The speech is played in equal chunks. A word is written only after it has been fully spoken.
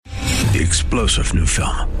the explosive new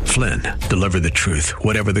film, Flynn, Deliver the Truth,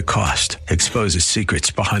 Whatever the Cost, exposes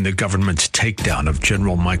secrets behind the government's takedown of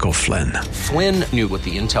General Michael Flynn. Flynn knew what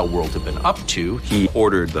the intel world had been up to. He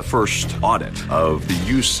ordered the first audit of the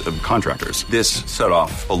use of contractors. This set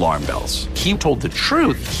off alarm bells. He told the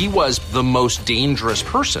truth. He was the most dangerous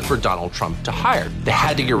person for Donald Trump to hire. They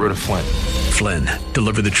had to get rid of Flynn. Flynn,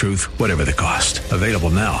 Deliver the Truth, Whatever the Cost. Available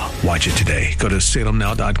now. Watch it today. Go to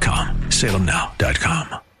salemnow.com.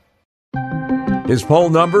 salemnow.com. His poll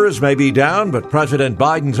numbers may be down, but President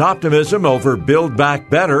Biden's optimism over Build Back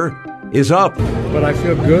Better is up. But I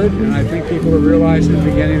feel good, and I think people are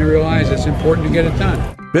beginning to realize it's important to get it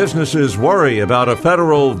done. Businesses worry about a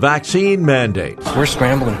federal vaccine mandate. We're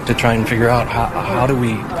scrambling to try and figure out how do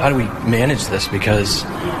we manage this, because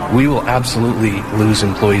we will absolutely lose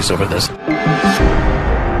employees over this.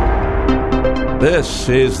 This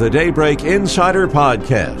is the Daybreak Insider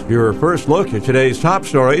Podcast, your first look at today's top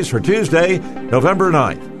stories for Tuesday, November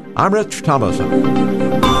 9th. I'm Rich Thomason.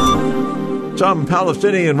 Some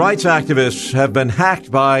Palestinian rights activists have been hacked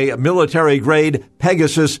by military-grade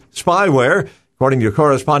Pegasus spyware, according to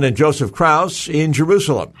correspondent Joseph Krause in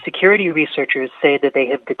Jerusalem. Security researchers say that they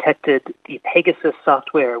have detected the Pegasus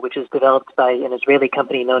software, which is developed by an Israeli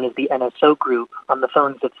company known as the NSO Group, on the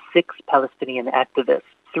phones of 6 Palestinian activists.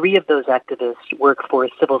 3 of those activists work for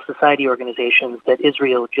civil society organizations that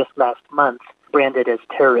Israel just last month branded as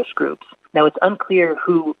terrorist groups. Now, it's unclear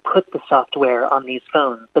who put the software on these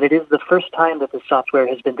phones, but it is the first time that the software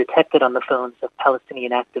has been detected on the phones of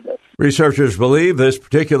Palestinian activists. Researchers believe this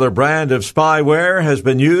particular brand of spyware has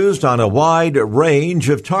been used on a wide range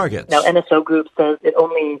of targets. Now, NSO Group says it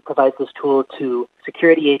only provides this tool to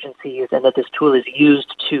security agencies and that this tool is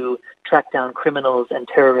used to track down criminals and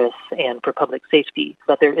terrorists and for public safety.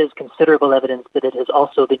 But there is considerable evidence that it has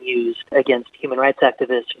also been used against human rights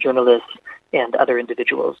activists, journalists, and other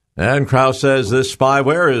individuals. And Krause says this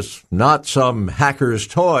spyware is not some hacker's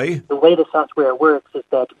toy. The way the software works is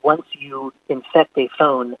that once you infect a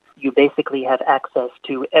phone, you basically have access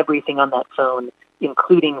to everything on that phone,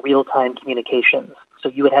 including real-time communications. So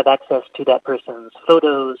you would have access to that person's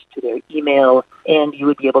photos, to their email, and you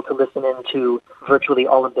would be able to listen into virtually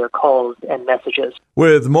all of their calls and messages.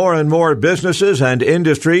 With more and more businesses and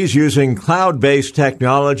industries using cloud-based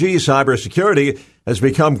technology, cybersecurity has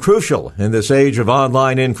become crucial in this age of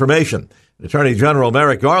online information. Attorney General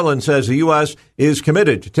Merrick Garland says the U.S. is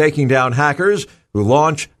committed to taking down hackers who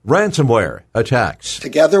launch ransomware attacks.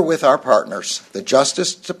 Together with our partners, the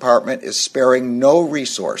Justice Department is sparing no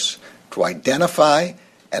resource to identify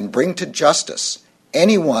and bring to justice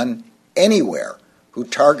anyone, anywhere, who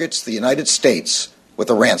targets the United States with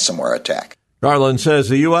a ransomware attack. Garland says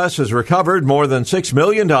the U.S. has recovered more than $6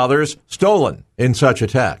 million stolen in such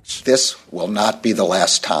attacks. This will not be the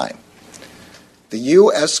last time. The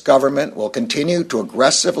U.S. government will continue to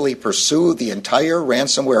aggressively pursue the entire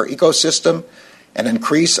ransomware ecosystem and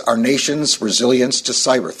increase our nation's resilience to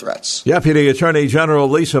cyber threats. Deputy Attorney General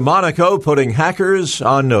Lisa Monaco putting hackers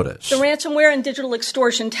on notice. The Ransomware and Digital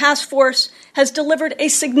Extortion Task Force has delivered a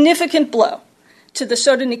significant blow to the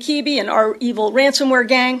Sodinokibi and our evil ransomware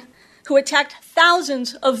gang, who attacked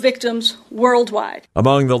thousands of victims worldwide.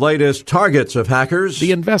 Among the latest targets of hackers,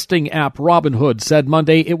 the investing app Robinhood said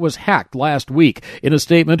Monday it was hacked last week. In a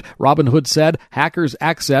statement, Robinhood said hackers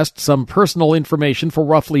accessed some personal information for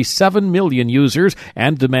roughly 7 million users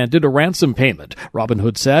and demanded a ransom payment.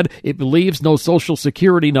 Robinhood said it believes no social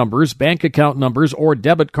security numbers, bank account numbers, or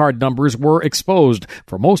debit card numbers were exposed.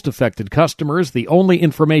 For most affected customers, the only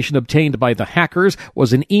information obtained by the hackers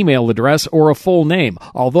was an email address or a full name,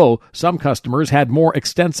 although some customers had more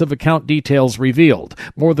extensive account details revealed.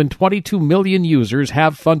 More than 22 million users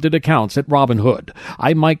have funded accounts at Robinhood.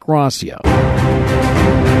 I'm Mike Gracia.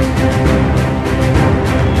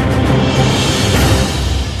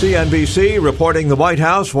 CNBC reporting the White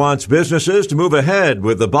House wants businesses to move ahead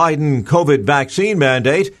with the Biden COVID vaccine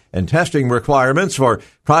mandate and testing requirements for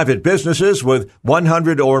private businesses with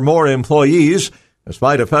 100 or more employees,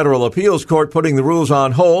 despite a federal appeals court putting the rules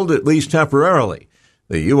on hold, at least temporarily.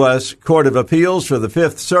 The U.S. Court of Appeals for the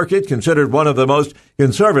Fifth Circuit, considered one of the most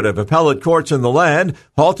conservative appellate courts in the land,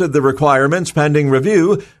 halted the requirements pending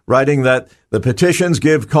review, writing that the petitions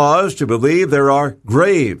give cause to believe there are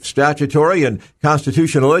grave statutory and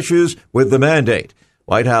constitutional issues with the mandate.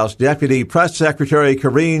 White House Deputy Press Secretary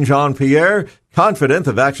Karine Jean-Pierre confident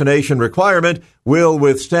the vaccination requirement will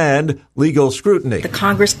withstand legal scrutiny. The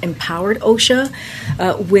Congress empowered OSHA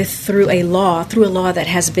through a law that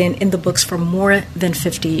has been in the books for more than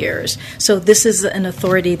 50 years. So this is an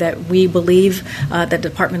authority that we believe the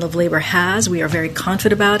Department of Labor has. We are very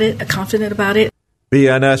confident about it.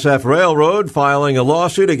 BNSF Railroad filing a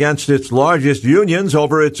lawsuit against its largest unions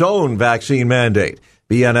over its own vaccine mandate.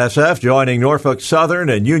 BNSF joining Norfolk Southern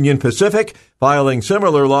and Union Pacific, filing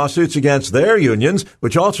similar lawsuits against their unions,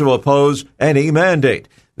 which also oppose any mandate.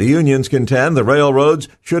 The unions contend the railroads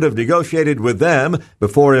should have negotiated with them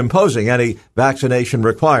before imposing any vaccination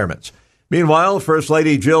requirements. Meanwhile, First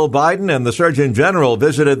Lady Jill Biden and the Surgeon General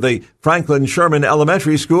visited the Franklin Sherman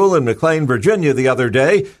Elementary School in McLean, Virginia the other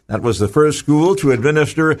day. That was the first school to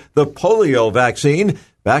administer the polio vaccine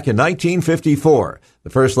back in 1954. The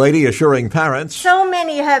First Lady assuring parents, so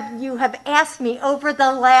many of you have asked me over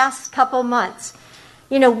the last couple months,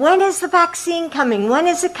 when is the vaccine coming? When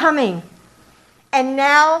is it coming? And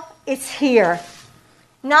now it's here.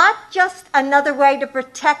 Not just another way to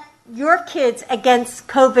protect your kids against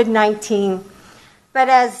COVID-19. But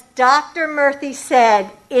as Dr. Murthy said,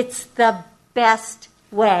 it's the best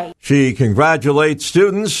way. She congratulates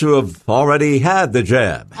students who have already had the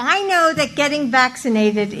jab. I know that getting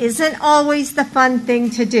vaccinated isn't always the fun thing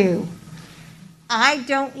to do. I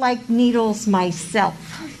don't like needles myself.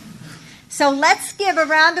 So let's give a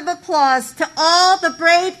round of applause to all the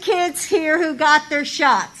brave kids here who got their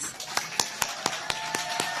shots.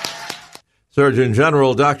 Surgeon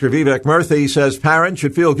General Dr. Vivek Murthy says parents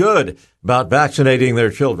should feel good about vaccinating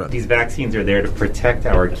their children. These vaccines are there to protect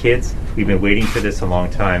our kids. We've been waiting for this a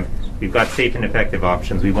long time. We've got safe and effective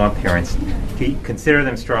options. We want parents to consider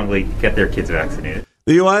them strongly, get their kids vaccinated.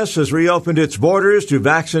 The U.S. has reopened its borders to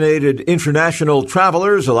vaccinated international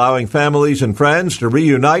travelers, allowing families and friends to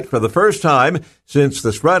reunite for the first time since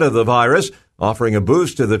the spread of the virus, offering a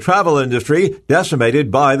boost to the travel industry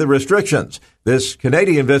decimated by the restrictions. This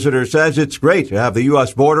Canadian visitor says it's great to have the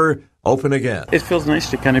U.S. border open again. It feels nice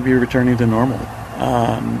to kind of be returning to normal.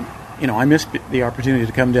 I miss the opportunity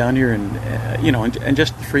to come down here and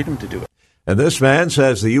just the freedom to do it. And this man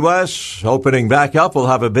says the U.S. opening back up will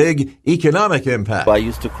have a big economic impact. I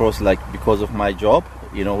used to cross because of my job.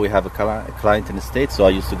 We have a client in the States, so I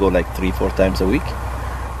used to go 3-4 times a week.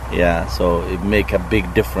 Yeah, so it make a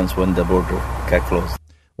big difference when the border got closed.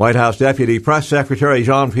 White House Deputy Press Secretary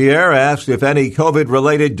Jean-Pierre asked if any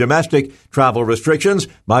COVID-related domestic travel restrictions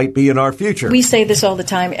might be in our future. We say this all the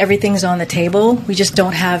time. Everything's on the table. We just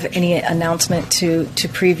don't have any announcement to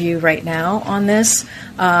preview right now on this.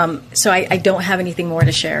 So I don't have anything more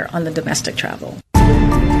to share on the domestic travel.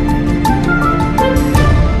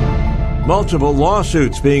 Multiple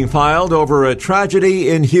lawsuits being filed over a tragedy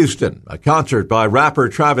in Houston, a concert by rapper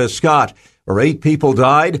Travis Scott, where 8 people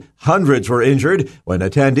died, hundreds were injured when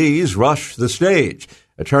attendees rushed the stage.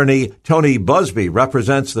 Attorney Tony Busby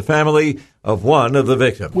represents the family of one of the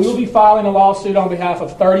victims. We will be filing a lawsuit on behalf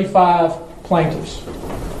of 35 plaintiffs.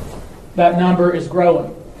 That number is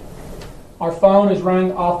growing. Our phone is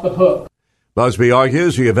running off the hook. Busby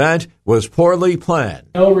argues the event was poorly planned.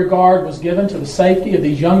 No regard was given to the safety of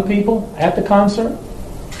these young people at the concert,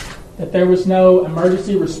 that there was no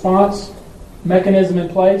emergency response mechanism in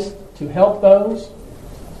place to help those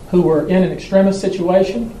who were in an extremist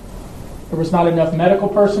situation. There was not enough medical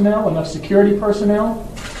personnel, enough security personnel,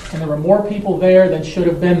 and there were more people there than should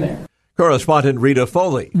have been there. Correspondent Rita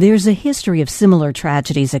Foley. There's a history of similar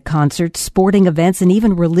tragedies at concerts, sporting events, and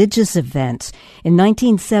even religious events. In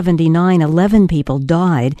 1979, 11 people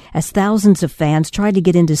died as thousands of fans tried to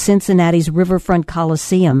get into Cincinnati's Riverfront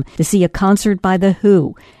Coliseum to see a concert by The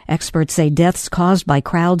Who. Experts say deaths caused by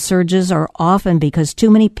crowd surges are often because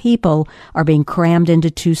too many people are being crammed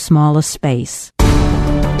into too small a space.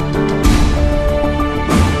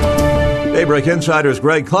 Daybreak Insider's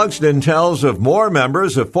Greg Clugston tells of more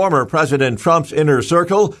members of former President Trump's inner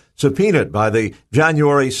circle subpoenaed by the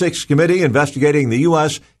January 6th committee investigating the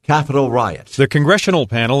U.S. Capitol riots. The congressional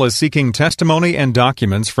panel is seeking testimony and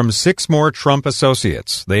documents from 6 more Trump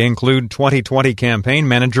associates. They include 2020 campaign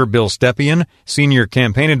manager Bill Stepien, senior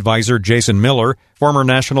campaign advisor Jason Miller, former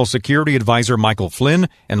national security advisor Michael Flynn,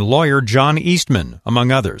 and lawyer John Eastman,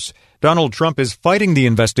 among others. Donald Trump is fighting the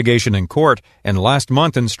investigation in court and last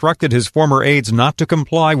month instructed his former aides not to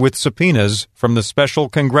comply with subpoenas from the Special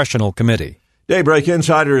Congressional Committee. Daybreak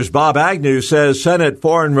Insider's Bob Agnew says Senate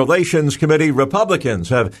Foreign Relations Committee Republicans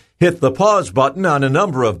have hit the pause button on a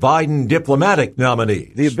number of Biden diplomatic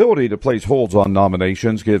nominees. The ability to place holds on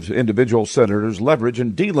nominations gives individual senators leverage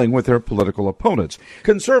in dealing with their political opponents.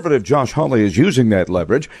 Conservative Josh Hawley is using that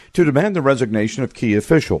leverage to demand the resignation of key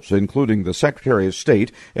officials, including the Secretary of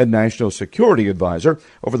State and National Security Advisor,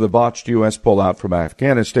 over the botched U.S. pullout from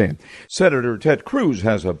Afghanistan. Senator Ted Cruz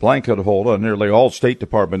has a blanket hold on nearly all State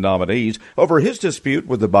Department nominees over his dispute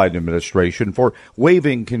with the Biden administration for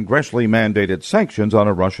waiving congressionally mandated sanctions on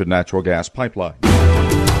a Russian natural gas pipeline.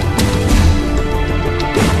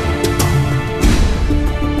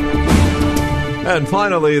 And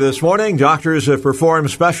finally this morning, doctors have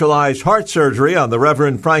performed specialized heart surgery on the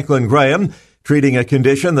Reverend Franklin Graham, treating a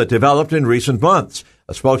condition that developed in recent months.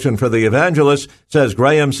 A spokesman for the evangelist says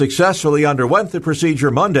Graham successfully underwent the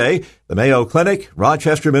procedure Monday, the Mayo Clinic,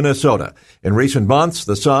 Rochester, Minnesota. In recent months,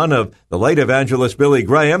 the son of the late evangelist Billy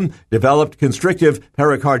Graham developed constrictive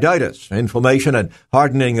pericarditis, inflammation and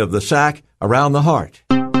hardening of the sac around the heart.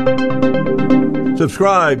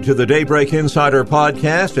 Subscribe to the Daybreak Insider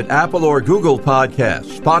podcast at Apple or Google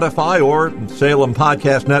Podcasts, Spotify, or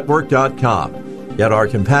SalemPodcastNetwork.com. Get our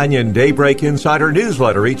companion Daybreak Insider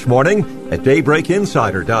newsletter each morning at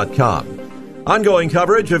DaybreakInsider.com. Ongoing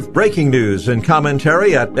coverage of breaking news and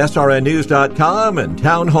commentary at SRNnews.com and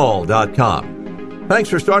Townhall.com.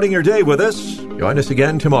 Thanks for starting your day with us. Join us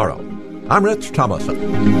again tomorrow. I'm Rich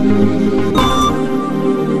Thomason.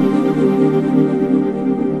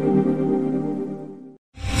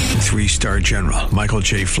 Three-star General Michael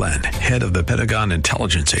J. Flynn, head of the Pentagon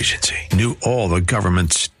Intelligence Agency, knew all the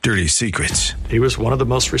government's dirty secrets. He was one of the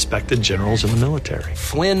most respected generals in the military.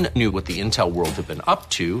 Flynn knew what the intel world had been up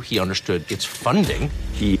to. He understood its funding.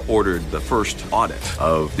 He ordered the first audit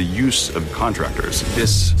of the use of contractors.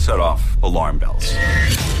 This set off alarm bells.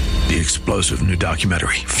 The explosive new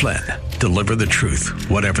documentary, Flynn, Deliver the Truth,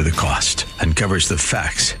 Whatever the Cost, uncovers the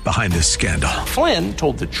facts behind this scandal. Flynn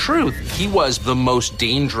told the truth. He was the most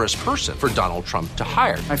dangerous person for Donald Trump to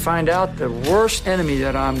hire. I find out the worst enemy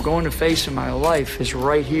that I'm going to face in my life is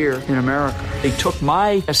right here in America. They took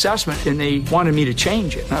my assessment and they wanted me to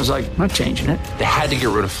change it. And I was like, I'm not changing it. They had to get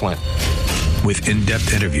rid of Flynn. With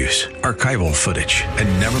in-depth interviews, archival footage,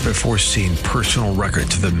 and never-before-seen personal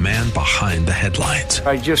records of the man behind the headlines.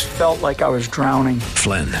 I just felt like I was drowning.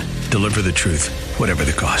 Flynn, Deliver the Truth, Whatever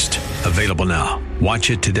the Cost. Available now.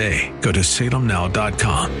 Watch it today. Go to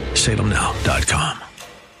SalemNow.com. SalemNow.com.